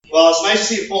Well, it's nice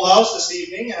to see a full house this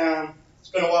evening. It's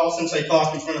been a while since I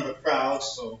talked in front of a crowd,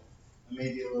 so I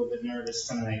may be a little bit nervous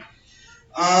tonight.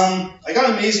 I got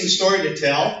an amazing story to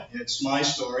tell. It's my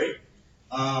story,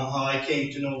 how I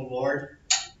came to know the Lord.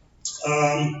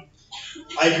 I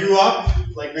grew up,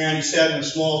 like Randy said, in a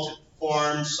small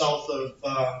farm south of,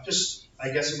 I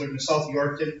guess it would have been south of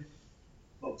Yorkton,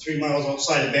 about 3 miles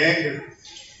outside of Bangor.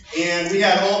 And we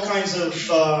had all kinds of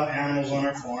animals on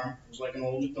our farm. It was like an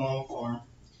old McDonald farm.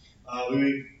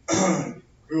 We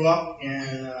grew up,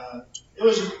 and it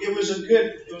was a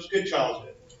good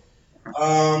childhood.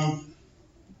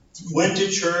 Went to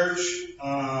church,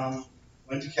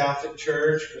 went to Catholic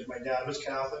church because my dad was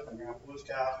Catholic, my grandpa was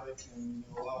Catholic, and you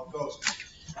know how it goes.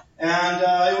 And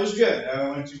it was good.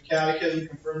 I went to catechism,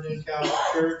 confirmed in Catholic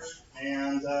church,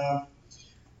 and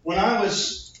when I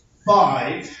was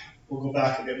 5, we'll go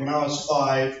back a bit. When I was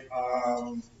 5,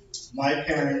 my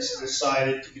parents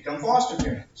decided to become foster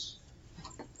parents.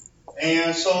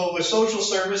 And so with social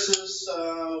services,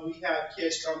 we had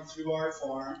kids come through our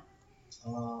farm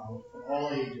from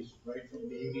all ages, right from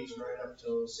babies right up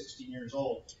to 16 years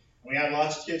old. And we had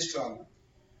lots of kids come.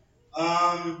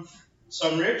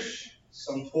 Some rich,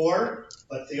 some poor,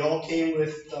 but they all came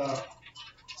with the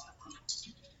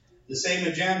same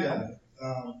agenda.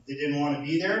 They didn't want to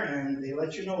be there, and they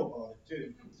let you know about it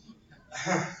too.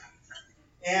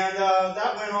 And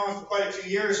that went on for quite a few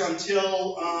years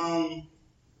until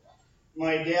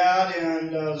my dad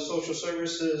and the social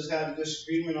services had a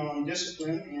disagreement on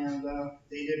discipline, and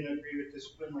they didn't agree with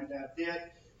discipline. My dad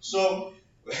did. So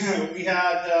we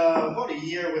had about a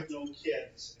year with no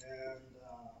kids. And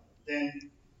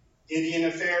then Indian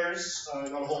Affairs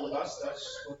got a hold of us. That's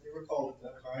what they were called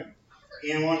at that time.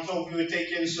 And wanted to know if we would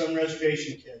take in some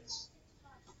reservation kids.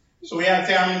 So we had a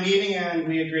family meeting, and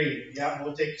we agreed. Yeah,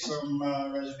 we'll take some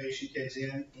reservation kids in.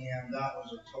 And that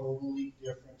was a totally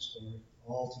different story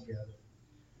altogether.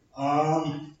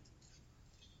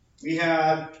 We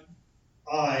had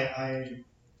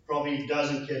probably a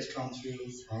dozen kids come through,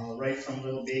 right from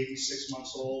little babies, 6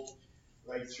 months old,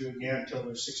 right through again until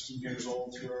they're 16 years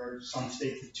old, some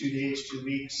stayed for 2 days, 2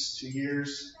 weeks, 2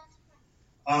 years.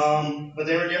 But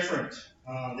they were different.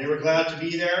 They were glad to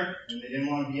be there, and they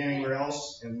didn't want to be anywhere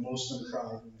else, and most of them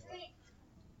cried.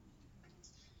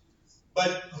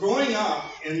 But growing up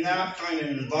in that kind of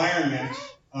environment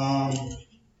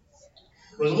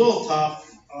was a little tough.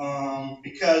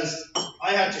 Because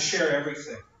I had to share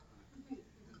everything.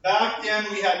 Back then,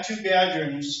 we had 2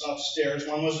 bedrooms upstairs.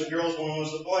 One was the girls, one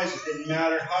was the boys. It didn't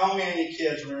matter how many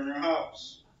kids were in our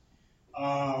house.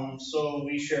 So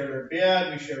we shared our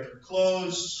bed, we shared our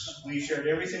clothes, we shared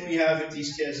everything we had with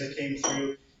these kids that came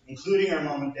through, including our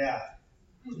mom and dad.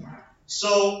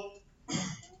 So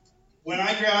when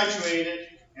I graduated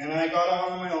and I got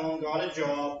out on my own, got a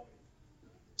job,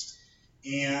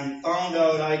 and found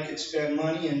out I could spend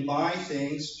money and buy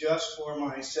things just for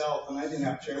myself, and I didn't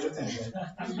have to share with anybody.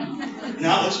 And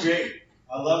that was great.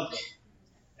 I loved it.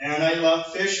 And I loved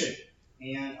fishing,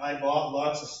 and I bought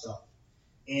lots of stuff.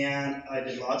 And I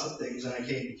did lots of things, and I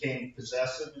became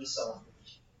possessive and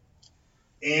selfish.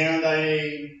 And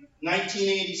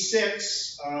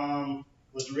 1986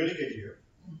 was a really good year.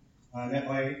 I met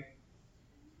my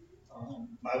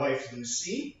wife,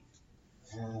 Lucy,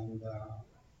 and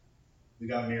we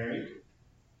got married.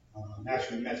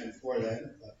 Actually, we met before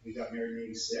then, but we got married in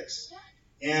 86.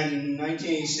 And in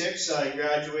 1986, I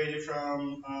graduated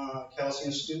from Kelsey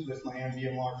Institute with my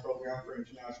MVMR program for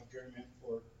International Journeyman,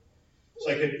 so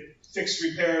I could fix,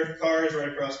 repair cars right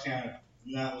across Canada,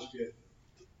 and that was good.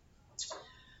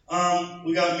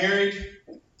 We got married,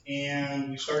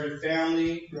 and we started a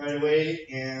family right away,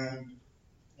 and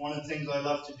one of the things I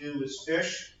love to do is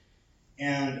fish.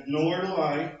 And nowhere do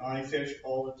I fish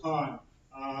all the time.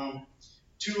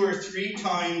 2 or 3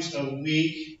 times a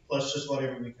week, plus just about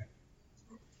every weekend.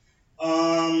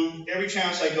 Every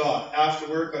chance I got, after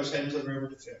work, I was heading to the river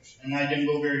to fish. And I didn't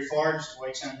go very far, just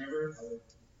White Sand River. I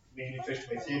mainly fished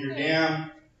by Theater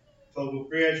Dam, Togo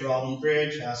Bridge, Robin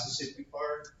Bridge, Assisipi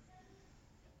Park.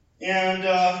 And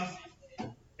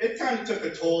it kind of took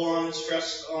a toll on the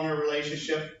stress on our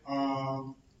relationship.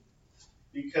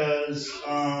 Because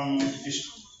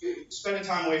you're spending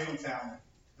time away from family,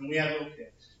 and we had little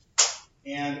kids,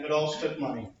 and it also took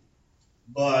money,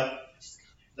 but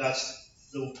that's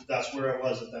where I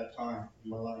was at that time in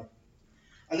my life.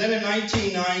 And then in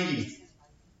 1990,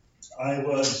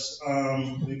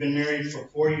 we'd been married for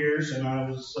 4 years, and I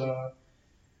was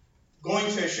going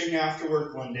fishing after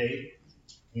work one day,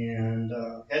 and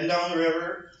heading down the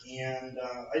river, and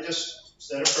I just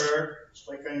said a prayer, just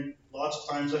like lots of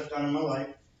times I've done in my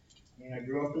life. And I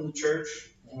grew up in the church,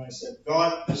 and I said,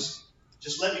 God,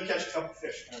 Just let me catch a couple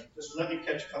fish. Just let me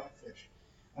catch a couple fish.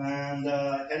 And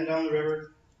heading down the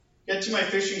river, get to my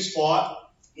fishing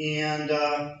spot, and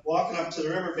walking up to the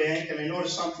riverbank, and I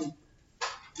noticed something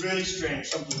really strange,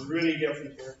 something really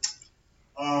different here.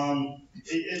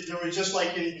 There was just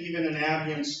like even an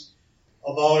ambience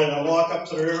about it. I walk up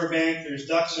to the riverbank, there's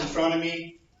ducks in front of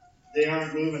me. They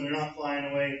aren't moving, they're not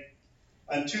flying away.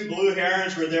 And two blue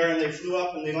herons were there, and they flew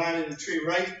up and they landed in a tree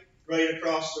right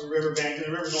across the riverbank. And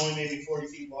the river's only maybe 40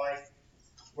 feet wide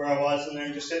where I was, and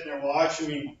they're just sitting there watching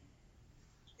me.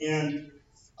 And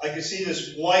I could see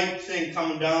this white thing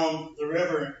coming down the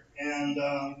river, and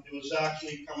it was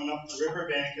actually coming up the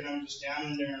riverbank, and I'm just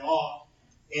standing there in awe.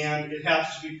 And it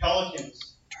happens to be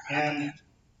pelicans, and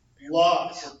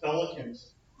lots of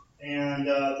pelicans. And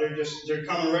they're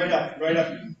coming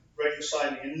right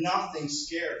beside me, and nothing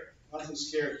scared.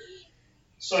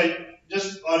 So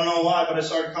I don't know why, but I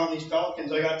started counting these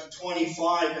pelicans. I got to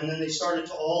 25, and then they started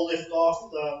to all lift off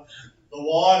the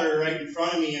water right in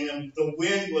front of me, and the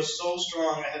wind was so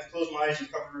strong I had to close my eyes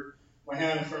and cover my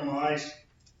hand in front of my eyes.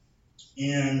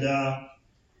 And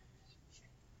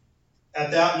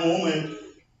at that moment,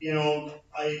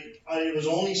 it was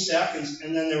only seconds,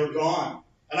 and then they were gone.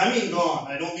 And I mean gone.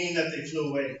 I don't mean that they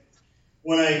flew away.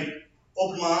 When I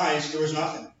opened my eyes, there was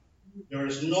nothing. There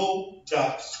was no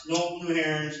ducks, no blue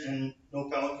herons, and no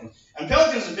pelicans. And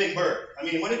pelicans is a big bird. I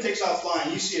mean, when it takes off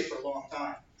flying, you see it for a long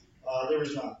time. There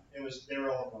was none. They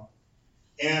were all gone.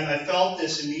 And I felt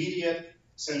this immediate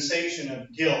sensation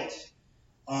of guilt.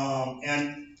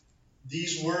 And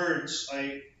these words,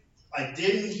 I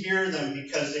didn't hear them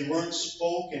because they weren't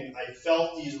spoken. I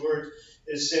felt these words.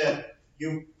 It said,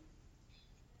 you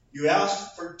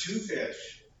asked for 2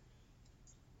 fish.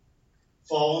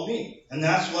 Follow me. And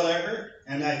that's what I heard.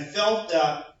 And I felt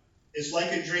that. It's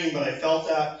like a dream, but I felt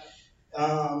that,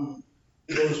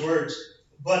 those words.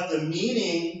 But the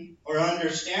meaning or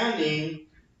understanding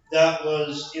that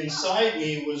was inside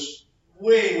me was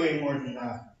way, way more than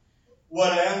that.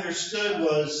 What I understood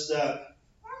was that,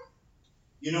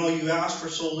 you asked for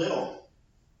so little.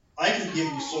 I can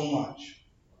give you so much.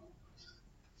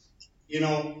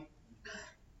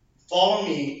 Follow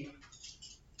me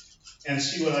and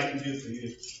see what I can do for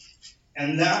you.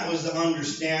 And that was the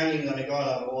understanding that I got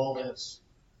out of all this.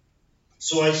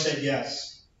 So I said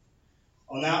yes.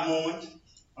 On that moment,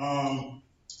 I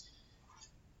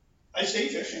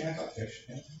stayed fishing. I caught fish.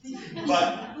 Yeah.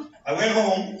 But I went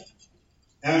home,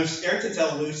 and I was scared to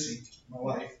tell Lucy, my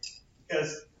wife,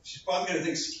 because she's probably going to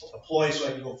think it's a ploy so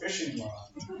I can go fishing tomorrow.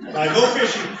 When I go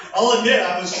fishing, I'll admit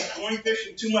I was going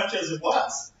fishing too much as it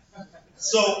was.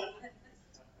 So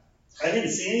I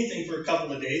didn't see anything for a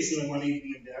couple of days, and then one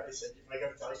evening in bed, I said, I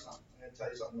got to tell you something. I got to tell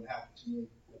you something that happened to me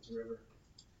at the river.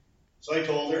 So I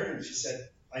told her, and she said,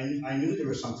 I knew there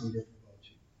was something different about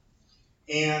you.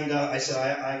 And I said,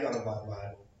 I got to buy a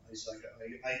Bible. I said,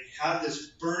 I had this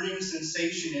burning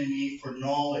sensation in me for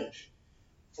knowledge,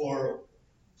 for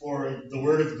the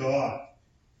Word of God.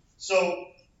 So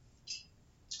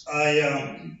I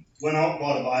went out and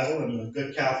bought a Bible, and the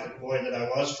good Catholic boy that I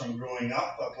was from growing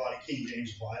up, I bought a King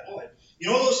James Bible.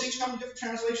 Those things come in different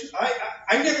translations?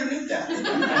 I never knew that.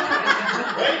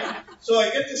 Right? So I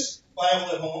get this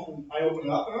Bible at home, and I open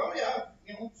it up,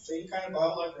 and same kind of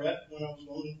Bible I've read when I was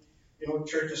going, to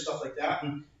church and stuff like that.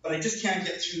 But I just can't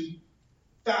get through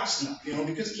fast enough,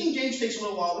 because King James takes a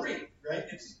little while to read, right?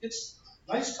 It's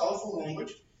nice, colorful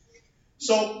language.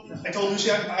 So I told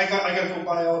Lucy, I got to go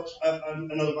buy out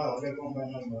another Bible. I got to go and buy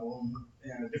another Bible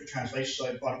and a different translation. So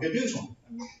I bought a Good News one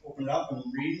and opened it up and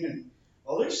I'm reading, and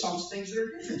there's some things that are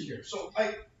different here. So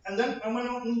I went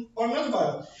out and bought another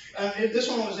Bible. And this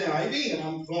one was the NIV, and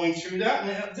I'm going through that,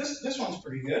 and this one's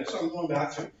pretty good. So I'm going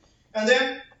back through. And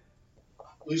then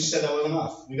Lucy said that was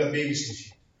enough. We got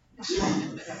babysitting.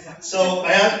 So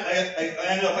I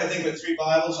ended up, I think, with 3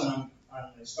 Bibles, and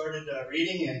I started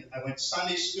reading, and I went to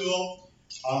Sunday school.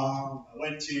 I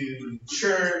went to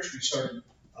church. We started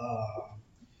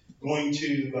going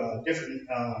to different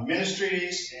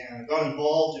ministries, and got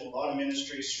involved in a lot of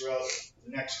ministries throughout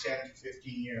the next 10 to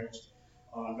 15 years.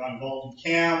 Got involved in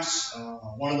camps.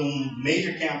 One of the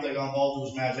major camps I got involved in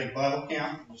was Mad Lake Bible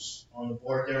Camp. I was on the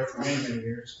board there for many, many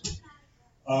years.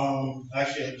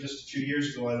 Actually, just a few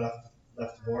years ago, I left the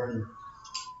board.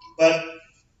 But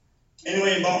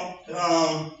anyway, about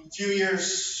a few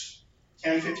years,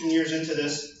 10, 15 years into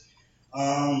this,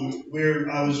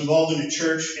 I was involved in a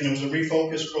church, and it was a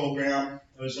refocus program.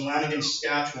 It was in Lanigan,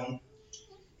 Saskatchewan,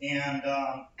 and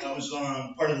I was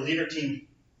part of the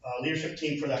leadership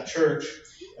team for that church.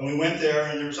 And we went there,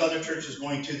 and there was other churches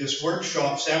going to this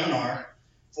workshop seminar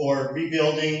for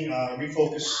rebuilding,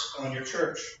 refocus on your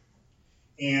church.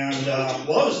 And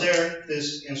while I was there,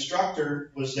 this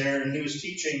instructor was there, and he was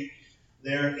teaching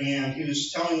there, and he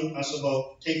was telling us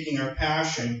about taking our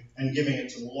passion and giving it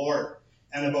to the Lord,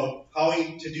 and about how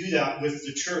to do that with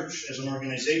the church as an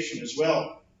organization as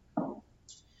well.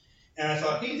 And I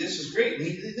thought, hey, this is great.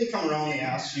 And they come around and they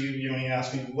ask you, he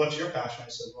asked me, what's your passion? I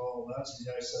said, well, that's easy.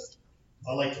 I said,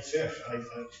 I like to fish.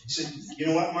 He said, you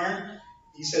know what, Martin?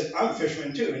 He said, I'm a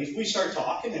fisherman too. And we started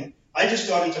talking, and I just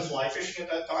got into fly fishing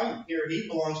at that time. Here, he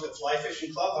belongs to a fly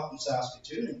fishing club up in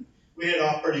Saskatoon, and we hit it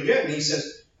off pretty good. And he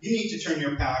says, you need to turn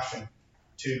your passion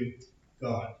to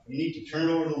God. You need to turn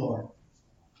it over to the Lord.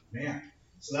 Man.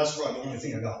 So that's probably the only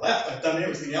thing I got left. I've done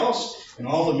everything else in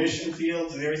all the mission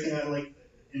fields and everything I like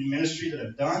in ministry that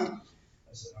I've done.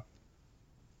 I said,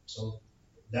 so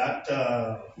that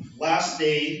last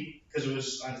day, because it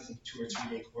was, I think, 2 or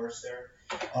 3 day course there.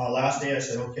 Last day I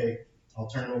said, okay, I'll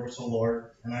turn it over to the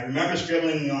Lord. And I remember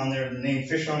scribbling on there the name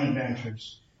Fish On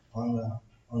Adventures on the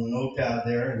notepad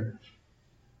there. And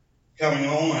coming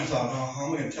home, I thought, oh, how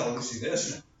am I going to tell Lucy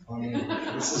this? I mean,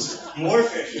 this is more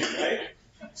fishing, right?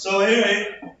 So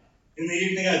anyway, in the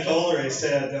evening I told her, I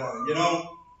said, I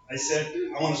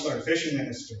want to start a fishing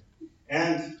ministry.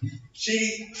 And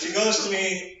she goes to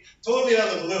me totally out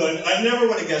of the blue. I never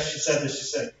would have guessed she said this. She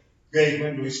said, Greg,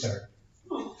 when do we start?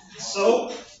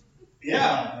 So,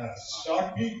 yeah,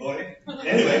 shocked me, boy.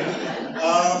 Anyway,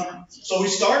 so we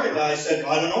started. I said,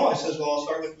 I don't know. I said, well, I'll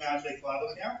start with Match Lake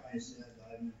Bible Camp. I said,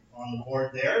 I'm on the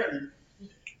board there, and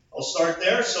I'll start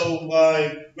there. So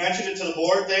I mentioned it to the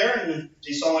board there, and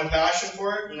they saw my passion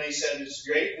for it, and they said, it's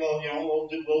great. Well,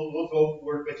 we'll go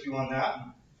work with you on that.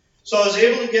 So I was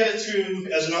able to get it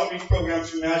through as an outreach program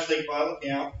through Match Lake Bible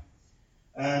Camp.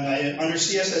 And under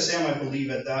CSSM, I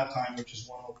believe, at that time, which is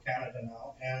One Hope Canada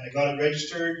now. And I got it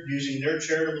registered using their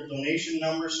charitable donation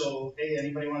number. So, hey,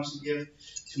 anybody wants to give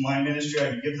to my ministry, I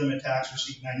can give them a tax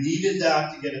receipt. And I needed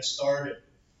that to get it started.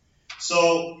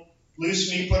 So,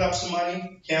 Lucy and me put up some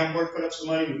money. Camp Board put up some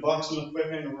money. We bought some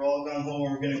equipment. And we're all done home.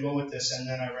 We're going to go with this. And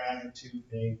then I ran into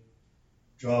a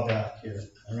drawback here.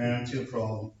 I ran into a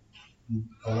problem.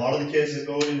 A lot of the kids that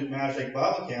go to Match Lake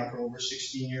Bible Camp are over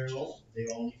 16 years old. They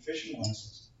all need fishing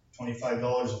licenses.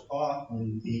 $25 a pop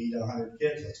on 80 to 100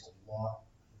 kids. That's a lot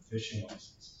of fishing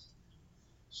licenses.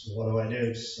 So what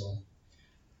do? So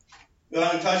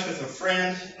got in touch with a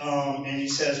friend, and he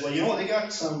says, well, they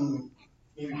got some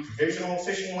maybe provisional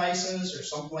fishing license or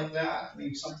something like that.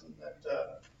 Maybe something that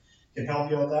can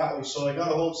help you out that way. So I got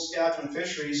a hold of Saskatchewan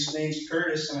Fisheries. His name's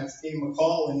Curtis, and I gave him a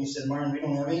call, and he said, Martin, we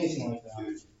don't have anything like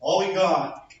that. All we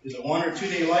got is a 1 or 2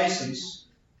 day license,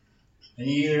 and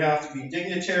you either have to be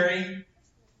dignitary,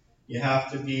 you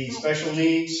have to be special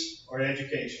needs, or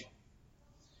educational.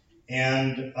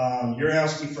 And you're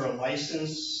asking for a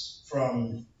license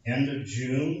from end of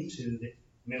June to the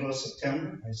middle of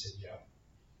September? I said, yeah.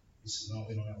 He said, no,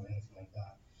 we don't have anything like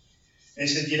that. And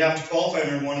he said, you'd have to qualify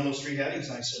under one of those 3 headings.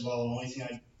 And I said, well, the only thing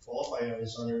I qualify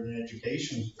is under an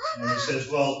education. And he says,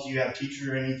 well, do you have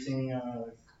teacher or anything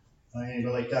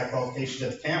like that qualification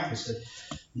at the camp? I said,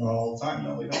 not all the time.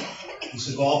 No, we don't. He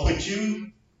said, well, I'll put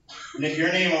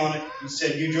your name on it. He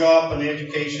said, you draw up an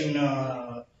education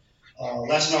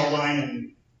lesson outline,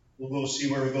 and we'll go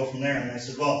see where we go from there. And I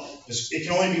said, well, it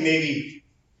can only be maybe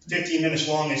 15 minutes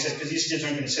long. They said, because these kids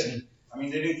aren't going to sit in. They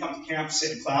didn't come to camp to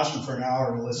sit in classroom for an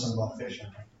hour to listen about fishing.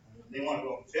 They want to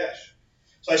go and fish.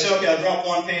 So I said, okay, I'll drop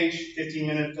 1 page,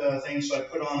 15-minute thing. So I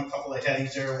put on a couple of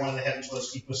headings there. One of the headings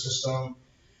was ecosystem.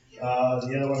 The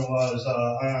other one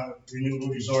was renewable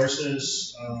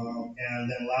resources. And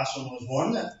then the last one was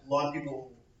one that a lot of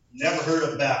people never heard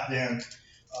of back then,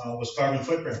 was carbon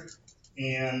footprint.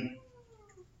 And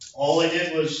all I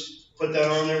did was put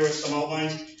that on there with some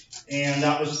outlines. And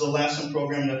that was the lesson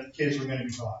program that the kids were going to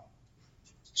be taught.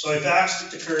 So I faxed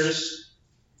it to Curtis.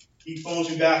 He phones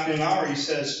me back in an hour. He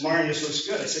says, Martin, this looks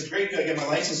good. I said, great, do I get my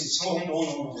license? He said, oh,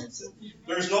 no. I said,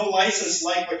 there's no license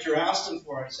like what you're asking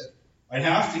for. I said, I'd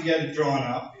have to get it drawn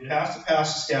up. It has to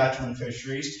pass Saskatchewan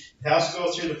Fisheries. It has to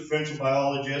go through the provincial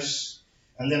biologists.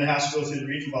 And then it has to go through the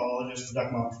regional biologists for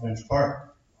Duck Mountain Provincial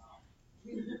Park.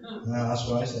 Now, that's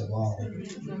what I said, wow.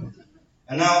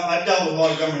 And now I've dealt with a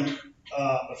lot of government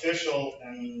official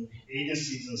and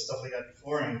agencies and stuff like that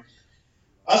before. And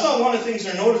that's not one of the things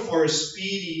they're noted for is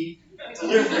speedy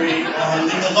delivery on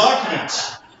legal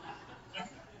documents.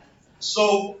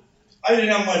 So I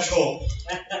didn't have much hope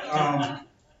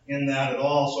in that at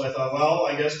all. So I thought, well,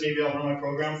 I guess maybe I'll run my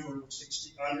program for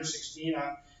under 16.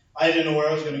 I didn't know where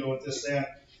I was going to go with this then.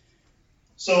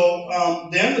 So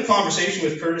the end of the conversation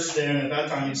with Curtis then, at that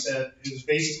time he said, it was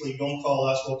basically, don't call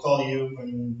us, we'll call you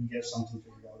and get something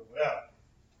figured out or whatever.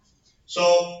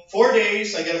 So 4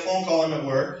 days, I get a phone call. I'm at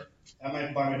work.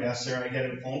 By my desk there, I get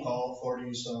a phone call 4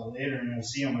 days later, and I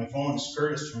see on my phone it's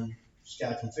Curtis from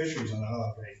Saskatchewan Fisheries. I'm like,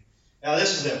 oh, great. Now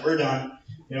this is it. We're done,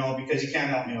 because he can't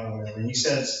help me out or whatever. And he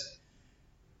says,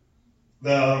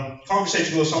 the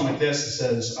conversation goes something like this. It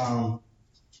says,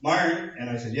 Martin, and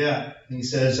I said, yeah. And he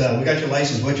says, we got your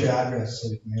license. What's your address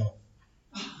so we can mail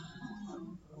it?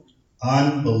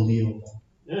 Unbelievable.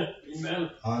 Yeah, amen.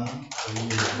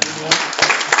 Unbelievable.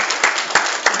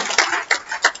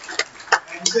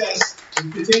 And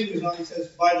he continues on, he says,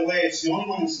 by the way, it's the only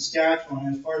one in Saskatchewan,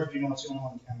 and as far as we know, it's the only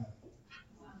one in Canada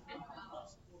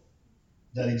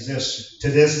that exists to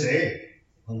this day.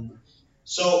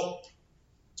 So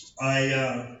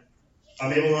I'm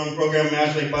able to run the program at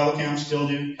Magic Lake Bible Camp, still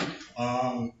do,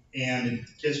 and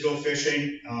kids go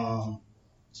fishing.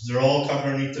 They're all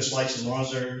covered underneath this license as long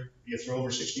as if they're over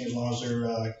 16, as long as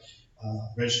they're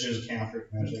registered as a camper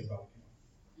at Magic Lake Bible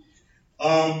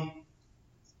Camp.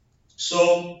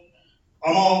 So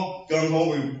I'm all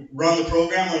gung-ho. We run the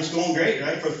program, and it's going great,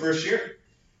 right, for the first year.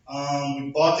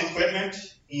 We bought the equipment,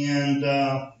 and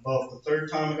about the third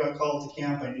time I got called to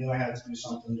camp, I knew I had to do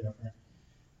something different.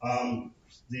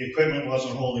 The equipment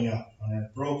wasn't holding up. I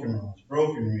had broken rods,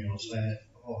 broken reels.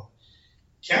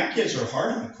 Camp kids are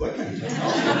hard on equipment.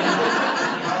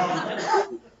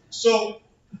 So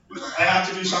I had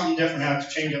to do something different. I had to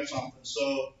change up something.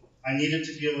 So I needed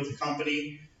to deal with a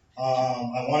company.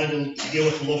 I wanted to deal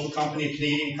with a local company, a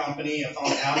Canadian company. I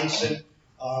found Amundsen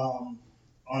on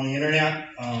the internet.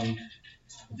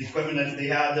 The equipment that they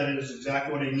had, that is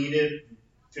exactly what I needed.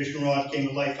 Fishing rod came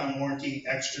with lifetime warranty,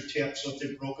 extra tip, so if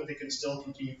they broke it, they can still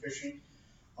continue fishing.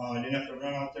 I didn't have to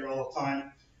run out there all the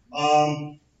time.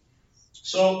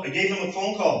 So I gave them a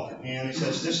phone call, and he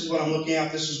says, this is what I'm looking at,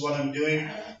 this is what I'm doing.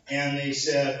 And they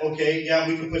said, okay, yeah,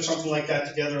 we can put something like that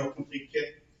together, a complete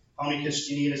kit. How many kits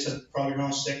do you need? I said, probably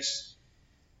around 6.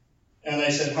 And I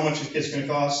said, how much is the kit's going to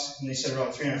cost? And they said,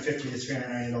 about $350 to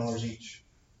 $390 each.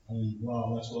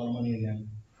 Wow, that's a lot of money again.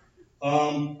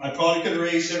 I probably could have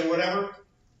raised it or whatever,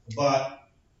 but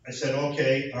I said,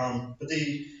 okay. I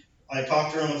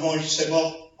talked to her on the phone, and she said,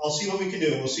 well, I'll see what we can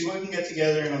do. We'll see what we can get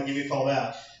together, and I'll give you a call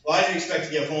back. Well, I didn't expect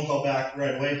to get a phone call back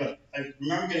right away, but I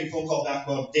remember getting a phone call back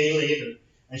about a day later,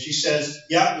 and she says,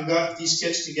 yeah, we got these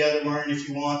kits together, Martin, if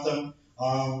you want them.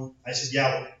 I said,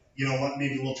 yeah, well, you know what,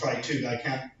 maybe we'll try 2. I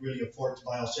can't really afford to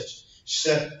buy all 6. She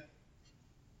said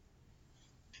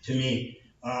to me,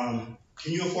 can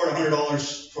you afford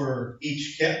 $100 for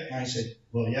each kit? And I said,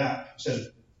 well, yeah. She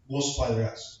said, we'll supply the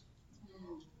rest.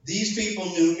 These people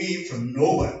knew me from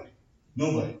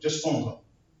nobody, just phone call.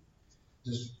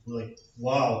 Just like,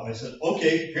 wow. I said,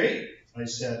 okay, great. I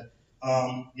said,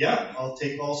 yeah, I'll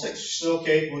take all 6. She said,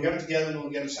 okay, we'll get it together and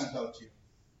we'll get it sent out to you.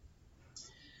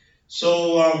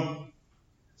 So, I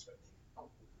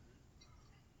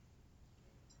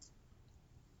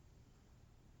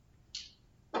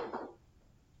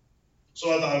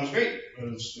thought it was great. I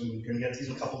was going to get these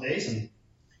in a couple days. And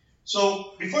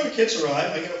so before the kits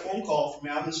arrived, I get a phone call from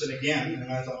Amundsen again,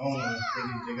 and I thought, oh no,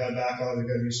 they got to back out, they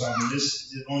got to do something.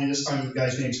 Only this time the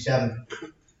guy's name's Kevin.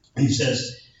 And he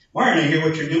says, Martin, I hear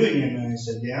what you're doing. And I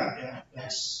said, yeah,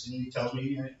 that's, and he tells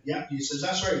me, yeah. He says,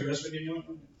 that's right, that's what you're doing.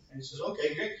 And he says,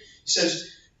 okay, great. He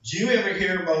says, do you ever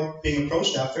hear about being a pro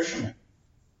staff fisherman?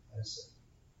 I said,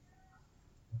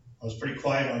 I was pretty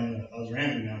quiet on the other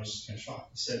end, and I was kind of shocked.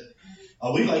 He said,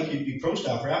 we'd like you to be pro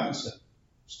staff for Amundsen.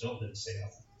 Still didn't say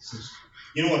nothing. He says,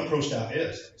 you know what pro staff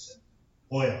is? I said,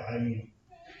 boy, I mean,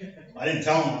 I didn't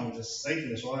tell him. I was just thinking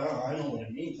this. Well, I know what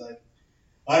it means.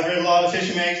 I've read a lot of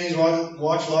fishing magazines,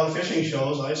 watched a lot of fishing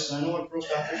shows. I know what pro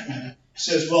staff fisherman is. He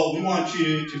says, well, we want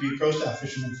you to be pro staff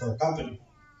fisherman for a company.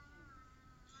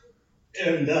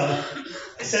 And I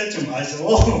said to him, I said,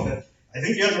 oh, I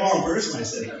think you have the wrong person. I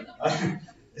said,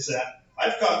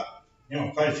 I've got,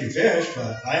 quite a few fish,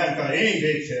 but I haven't caught any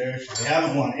big fish. I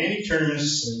haven't won any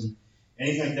tournaments and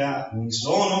anything like that. And he says,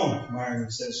 oh no, Martin.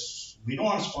 He says, we don't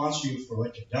want to sponsor you for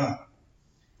what you've done.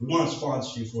 We want to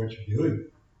sponsor you for what you're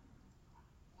doing.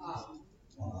 Wow.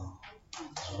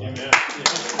 Amen.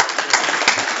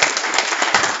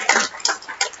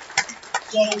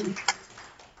 So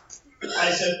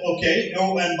I said, okay.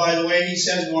 No, and by the way, he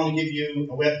says we want to give you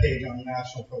a web page on the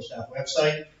National Pro Staff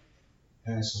website.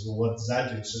 And I said, well, what does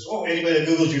that do? He says, oh, anybody that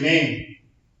Googles your name.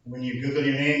 When you Google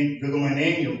your name, Google my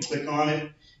name, you'll click on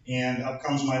it, and up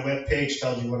comes my web page,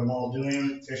 tells you what I'm all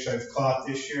doing, fish I've caught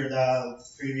this year, that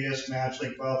previous Magic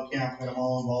Lake Bible Camp, what I'm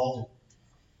all involved in.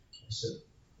 I said,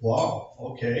 wow,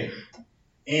 okay.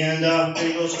 And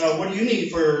he goes, what do you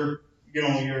need for,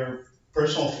 your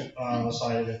personal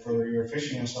side of it, for your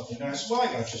fishing and stuff like that? I said, well,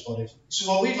 I got just what it is. He said,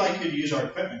 well, we'd like you to use our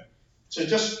equipment. So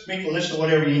just make a list of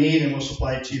whatever you need and we'll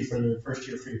supply it to you for the first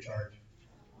year free of charge.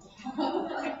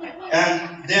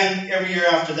 And then every year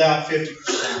after that,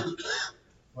 50%.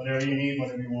 Whatever you need,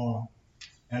 whatever you want.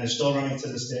 And it's still running to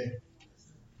this day.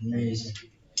 Amazing.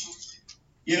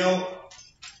 You know,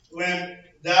 when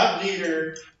that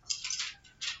leader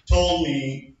told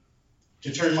me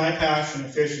to turn my passion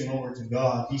of fishing over to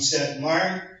God, he said,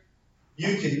 Mark,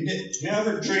 you can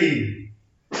never dream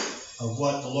of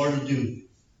what the Lord will do.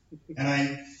 And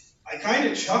I kind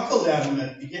of chuckled at him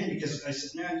at the beginning because I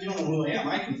said, man, you don't know who I am.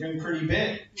 I can dream pretty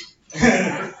big.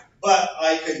 But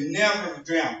I could never have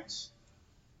dreamt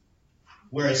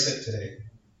where I sit today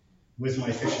with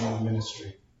my fishing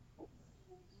ministry.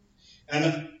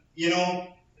 And, you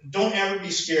know, don't ever be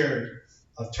scared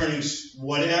of turning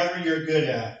whatever you're good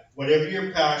at, whatever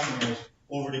your passion is,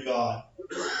 over to God.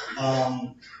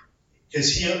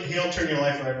 Because he'll turn your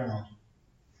life right around.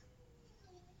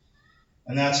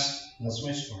 And that's my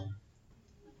story.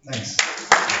 Thanks.